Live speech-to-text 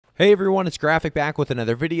Hey everyone, it's Graphic back with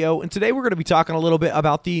another video, and today we're going to be talking a little bit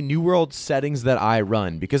about the New World settings that I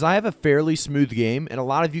run, because I have a fairly smooth game, and a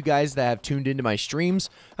lot of you guys that have tuned into my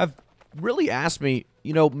streams have really asked me,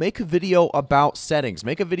 make a video about settings.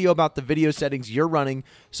 Make a video about the video settings you're running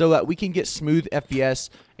so that we can get smooth FPS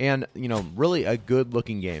and, really a good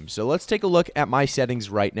looking game. So let's take a look at my settings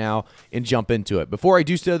right now and jump into it. Before I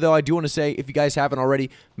do so, though, I do want to say, if you guys haven't already,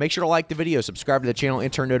 make sure to like the video, subscribe to the channel,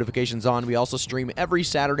 and turn notifications on. We also stream every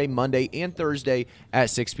Saturday, Monday, and Thursday at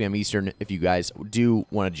 6 p.m. Eastern if you guys do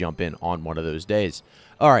want to jump in on one of those days.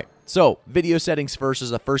 All right, so video settings first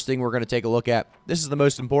is the first thing we're going to take a look at. This is the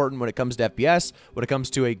most important when it comes to FPS, when it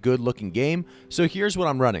comes to a good-looking game. So here's what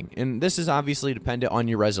I'm running, and this is obviously dependent on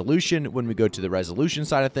your resolution when we go to the resolution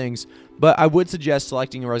side of things, but I would suggest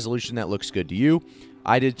selecting a resolution that looks good to you.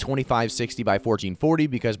 I did 2560 by 1440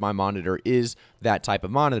 because my monitor is that type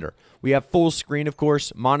of monitor. We have full screen, of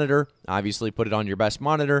course, monitor. Obviously, put it on your best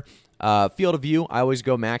monitor. Field of view, I always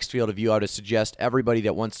go max field of view. I would suggest everybody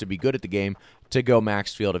that wants to be good at the game to go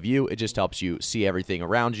max field of view. It just helps you see everything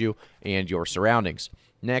around you and your surroundings.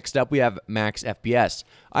 Next up, we have max FPS.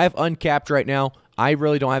 I have uncapped right now. I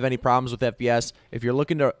really don't have any problems with FPS. If you're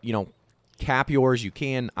looking to, cap yours, you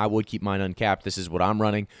can. I would keep mine uncapped. This is what I'm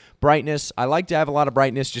running. Brightness, I like to have a lot of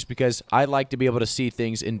brightness just because I like to be able to see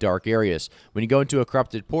things in dark areas. When you go into a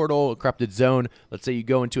corrupted portal, a corrupted zone, let's say you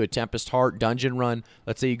go into a Tempest Heart dungeon run,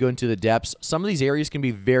 let's say you go into the depths, some of these areas can be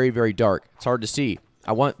very, very dark. It's hard to see.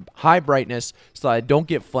 I want high brightness so that I don't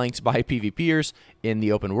get flanked by PvPers in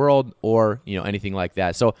the open world or, anything like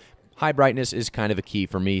that. So high brightness is kind of a key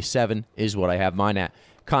for me. 7 is what I have mine at.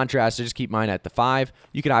 Contrast, I just keep mine at the 5.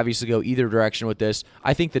 You can obviously go either direction with this.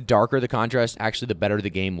 I think the darker the contrast, actually the better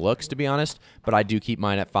the game looks, to be honest. But I do keep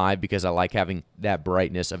mine at 5 because I like having that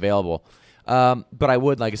brightness available. But I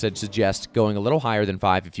would, like I said, suggest going a little higher than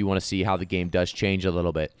 5 if you want to see how the game does change a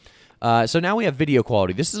little bit. So now we have video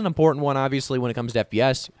quality. This is an important one, obviously, when it comes to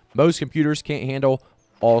FPS. Most computers can't handle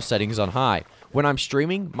all settings on high. When I'm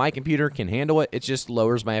streaming, my computer can handle it. It just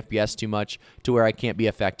lowers my FPS too much to where I can't be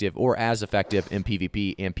effective or as effective in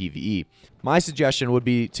PvP and PvE. My suggestion would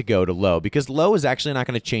be to go to low, because low is actually not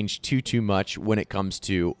going to change too much when it comes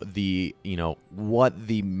to the, what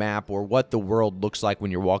the map or what the world looks like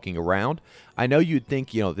when you're walking around. I know you'd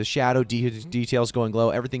think, the shadow details going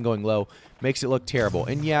low, everything going low makes it look terrible.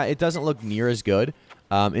 And yeah, it doesn't look near as good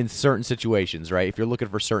in certain situations, right? If you're looking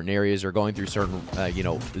for certain areas or going through certain,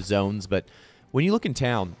 zones, but when you look in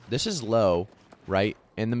town, this is low, right?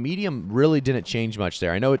 And the medium really didn't change much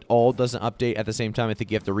there. I know it all doesn't update at the same time. I think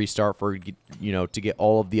you have to restart for, to get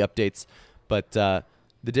all of the updates. But the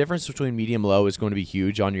difference between medium and low is going to be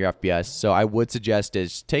huge on your FPS. So I would suggest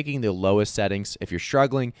is taking the lowest settings. If you're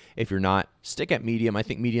struggling, if you're not, stick at medium. I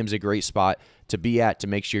think medium's a great spot to be at to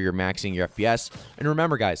make sure you're maxing your FPS. And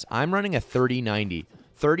remember, guys, I'm running a 3090.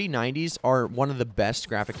 3090s are one of the best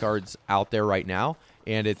graphic cards out there right now.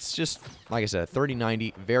 And it's just, like I said,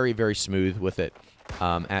 3090, very, very smooth with it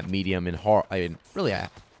at medium and hard. Really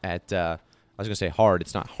at I was going to say hard.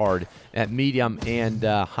 It's not hard. At medium and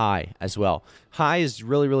high as well. High is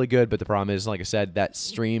really, really good, but the problem is, like I said, that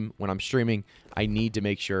stream, when I'm streaming, I need to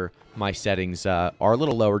make sure my settings are a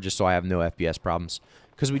little lower just so I have no FPS problems.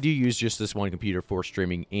 Because we do use just this one computer for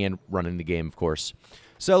streaming and running the game, of course.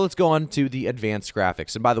 So let's go on to the advanced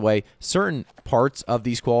graphics. And by the way, certain parts of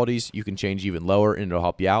these qualities you can change even lower and it'll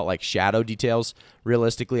help you out, like shadow details.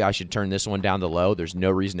 Realistically, I should turn this one down to low. There's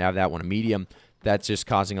no reason to have that one a medium. That's just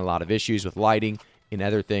causing a lot of issues with lighting and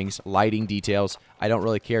other things. Lighting details, I don't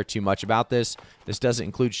really care too much about this. This doesn't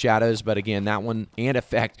include shadows, but again, that one and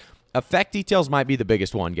effect. Effect details might be the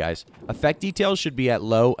biggest one, guys. Effect details should be at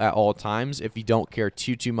low at all times if you don't care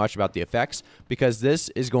too much about the effects, because this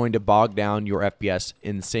is going to bog down your FPS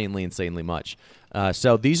insanely much.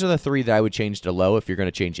 So these are the 3 that I would change to low if you're going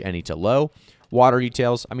to change any to low. Water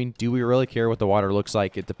details, I mean, do we really care what the water looks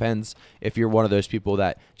like? It depends if you're one of those people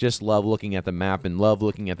that just love looking at the map and love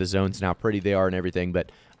looking at the zones and how pretty they are and everything, but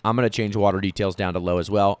I'm going to change water details down to low as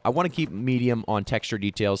well. I want to keep medium on texture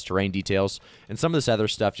details, terrain details, and some of this other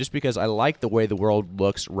stuff just because I like the way the world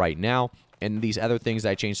looks right now, and these other things that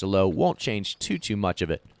I change to low won't change too much of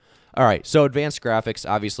it. All right, so advanced graphics,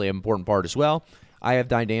 obviously an important part as well. I have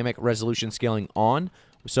dynamic resolution scaling on.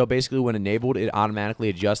 So basically when enabled, it automatically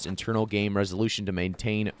adjusts internal game resolution to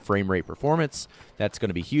maintain frame rate performance. That's going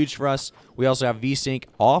to be huge for us. We also have VSync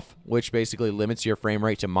off, which basically limits your frame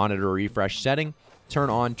rate to monitor refresh setting.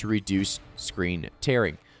 Turn on to reduce screen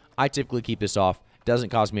tearing. I typically keep this off. Doesn't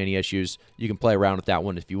cause me any issues. You can play around with that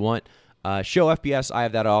one if you want. Show FPS, I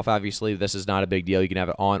have that off, obviously. This is not a big deal. You can have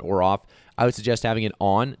it on or off. I would suggest having it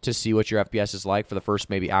on to see what your FPS is like for the first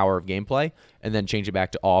maybe hour of gameplay, and then change it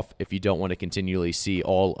back to off if you don't want to continually see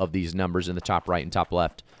all of these numbers in the top right and top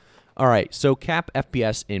left. All right, so cap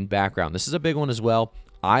FPS in background. This is a big one as well.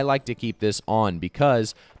 I like to keep this on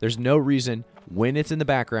because there's no reason when it's in the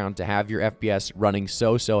background to have your FPS running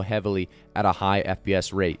so heavily at a high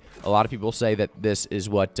FPS rate. A lot of people say that this is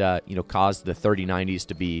what caused the 3090s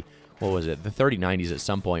to be, what was it? The 3090s at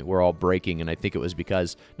some point were all breaking, and I think it was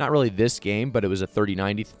because, not really this game, but it was a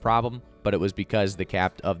 3090 problem, but it was because the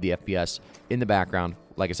cap of the FPS in the background,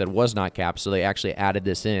 like I said, was not capped, so they actually added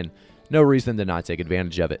this in. No reason to not take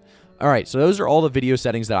advantage of it. All right, so those are all the video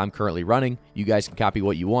settings that I'm currently running. You guys can copy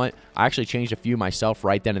what you want. I actually changed a few myself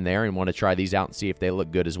right then and there and want to try these out and see if they look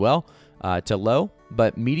good as well to low.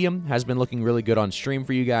 But medium has been looking really good on stream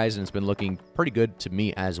for you guys, and it's been looking pretty good to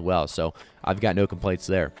me as well. So I've got no complaints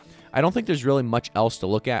there. I don't think there's really much else to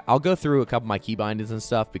look at. I'll go through a couple of my key bindings and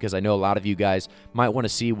stuff because I know a lot of you guys might want to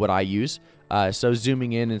see what I use. So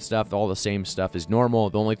zooming in and stuff, all the same stuff is normal.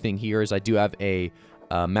 The only thing here is I do have a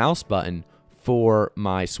mouse button for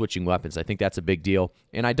my switching weapons. I think that's a big deal.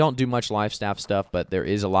 And I don't do much life staff stuff, but there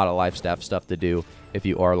is a lot of life staff stuff to do. If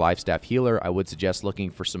you are a life staff healer, I would suggest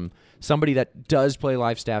looking for somebody that does play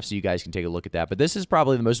life staff so you guys can take a look at that. But this is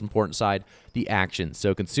probably the most important side, the actions.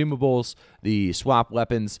 So consumables, the swap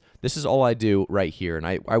weapons, this is all I do right here. And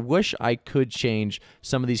I wish I could change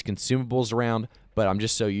some of these consumables around, but I'm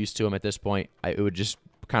just so used to them at this point. It would just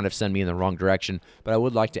kind of send me in the wrong direction, but I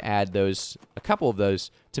would like to add those, a couple of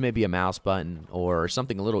those, to maybe a mouse button or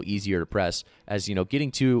something a little easier to press, as you know,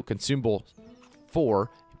 getting to consumable 4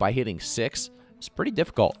 by hitting 6 is pretty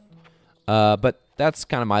difficult. But that's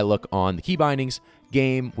kind of my look on the key bindings.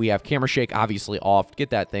 Game, we have camera shake obviously off.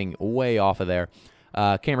 Get that thing way off of there.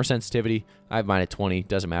 Camera sensitivity, I have mine at 20,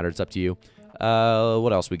 doesn't matter, it's up to you.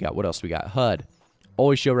 What else we got? HUD,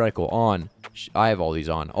 always show reticle on. I have all these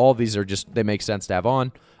on. All of these are just, they make sense to have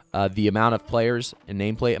on. The amount of players and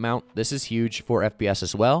nameplate amount, this is huge for FPS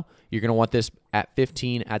as well. You're going to want this at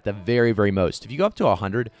 15 at the very most. If you go up to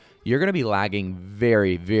 100, you're going to be lagging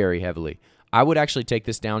very heavily. I would actually take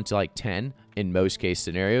this down to like 10 in most case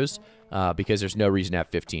scenarios because there's no reason to have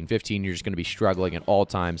 15. 15, you're just going to be struggling at all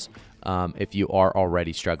times if you are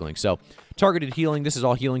already struggling. So targeted healing, this is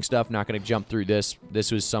all healing stuff. Not going to jump through this.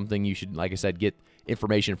 This was something you should, like I said, get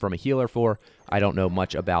information from a healer for. I don't know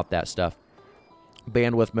much about that stuff.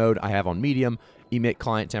 Bandwidth mode I have on medium. Emit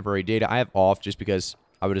client temporary data I have off just because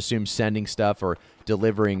I would assume sending stuff or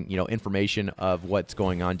delivering, information of what's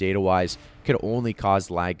going on data-wise could only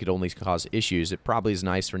cause lag, could only cause issues. It probably is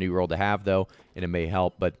nice for New World to have, though, and it may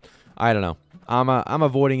help, but I don't know. I'm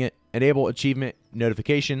avoiding it. Enable achievement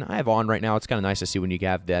notification I have on right now. It's kind of nice to see when you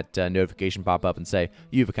have that notification pop up and say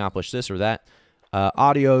you've accomplished this or that.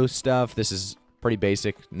 Audio stuff, this is pretty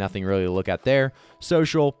basic, nothing really to look at there.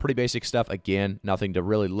 Social, pretty basic stuff. Again, nothing to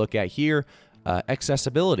really look at here.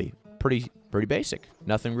 Accessibility, pretty basic.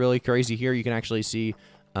 Nothing really crazy here. You can actually see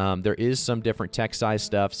there is some different text size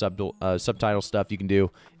stuff, subtitle stuff you can do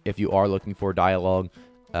if you are looking for dialogue.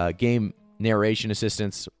 Game narration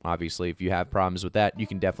assistance, obviously, if you have problems with that, you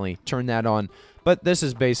can definitely turn that on. But this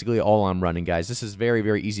is basically all I'm running, guys. This is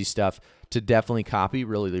very easy stuff to definitely copy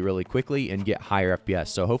really quickly and get higher FPS.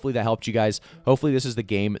 So hopefully that helped you guys. Hopefully this is the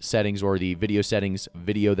game settings or the video settings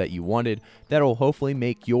video that you wanted. That'll hopefully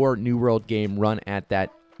make your New World game run at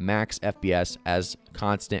that max FPS as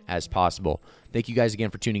constant as possible. Thank you guys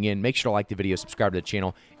again for tuning in. Make sure to like the video, subscribe to the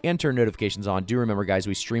channel, and turn notifications on. Do remember, guys,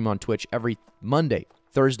 we stream on Twitch every Monday,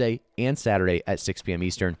 Thursday, and Saturday at 6 p.m.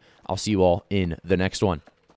 Eastern. I'll see you all in the next one.